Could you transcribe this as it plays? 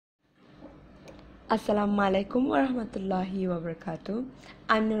Assalamualaikum warahmatullahi wabarakatuh.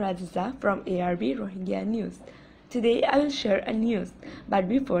 I'm Azizah from ARB Rohingya News. Today I will share a news, but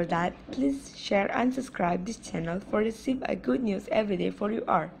before that, please share and subscribe this channel for receive a good news every day for you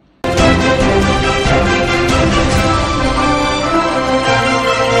are.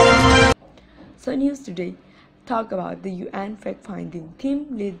 So news today talk about the UN fact-finding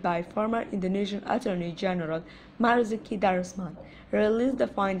team led by former Indonesian Attorney General Marzuki Darusman released the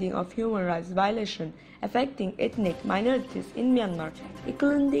finding of human rights violation affecting ethnic minorities in Myanmar,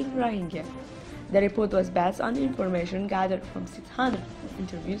 including Rohingya. The report was based on information gathered from 600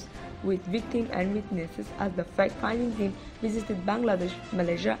 interviews with victims and witnesses as the fact-finding team visited Bangladesh,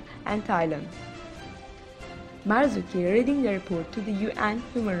 Malaysia and Thailand. Marzuki, reading the report to the UN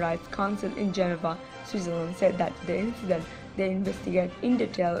Human Rights Council in Geneva, Switzerland, said that the incident they investigate in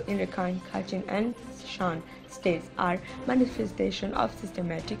detail in Rakhine, Kachin and Shan states are manifestation of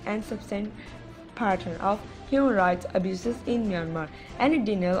systematic and sustained pattern of human rights abuses in Myanmar. Any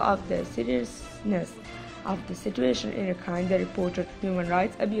denial of the seriousness of the situation in Rakhine, the reported human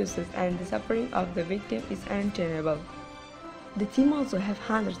rights abuses and the suffering of the victim is untenable. The team also have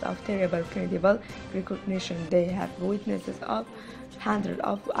hundreds of terrible credible recognition. They have witnesses of hundreds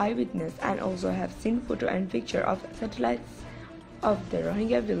of eyewitnesses and also have seen photo and picture of satellites of the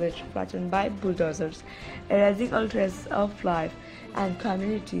Rohingya village flattened by bulldozers, erasing all traces of life and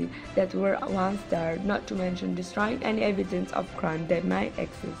community that were once there, not to mention destroying any evidence of crime that might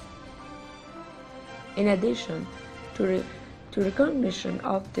exist. In addition to recognition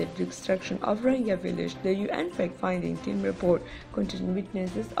of the destruction of Rohingya village, the UN fact-finding team report contained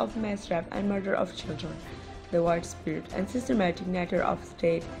witnesses of mass rape and murder of children. The widespread and systematic nature of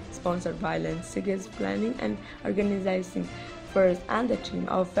state-sponsored violence suggests planning and organizing first, and the team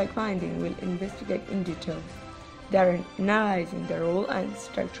of fact-finding will investigate in detail. They are analyzing the role and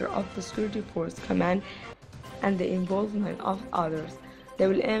structure of the security force command and the involvement of others. They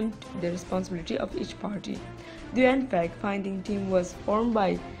will aim the responsibility of each party. The UN fact-finding team was formed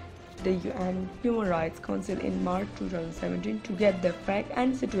by the UN Human Rights Council in March 2017 to get the fact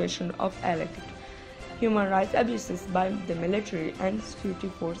and situation of alleged human rights abuses by the military and security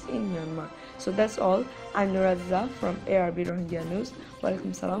force in Myanmar. So that's all. I'm azizah from ARB Rohingya News.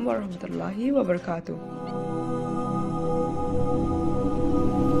 Walaikum salam warahmatullahi wabarakatuh.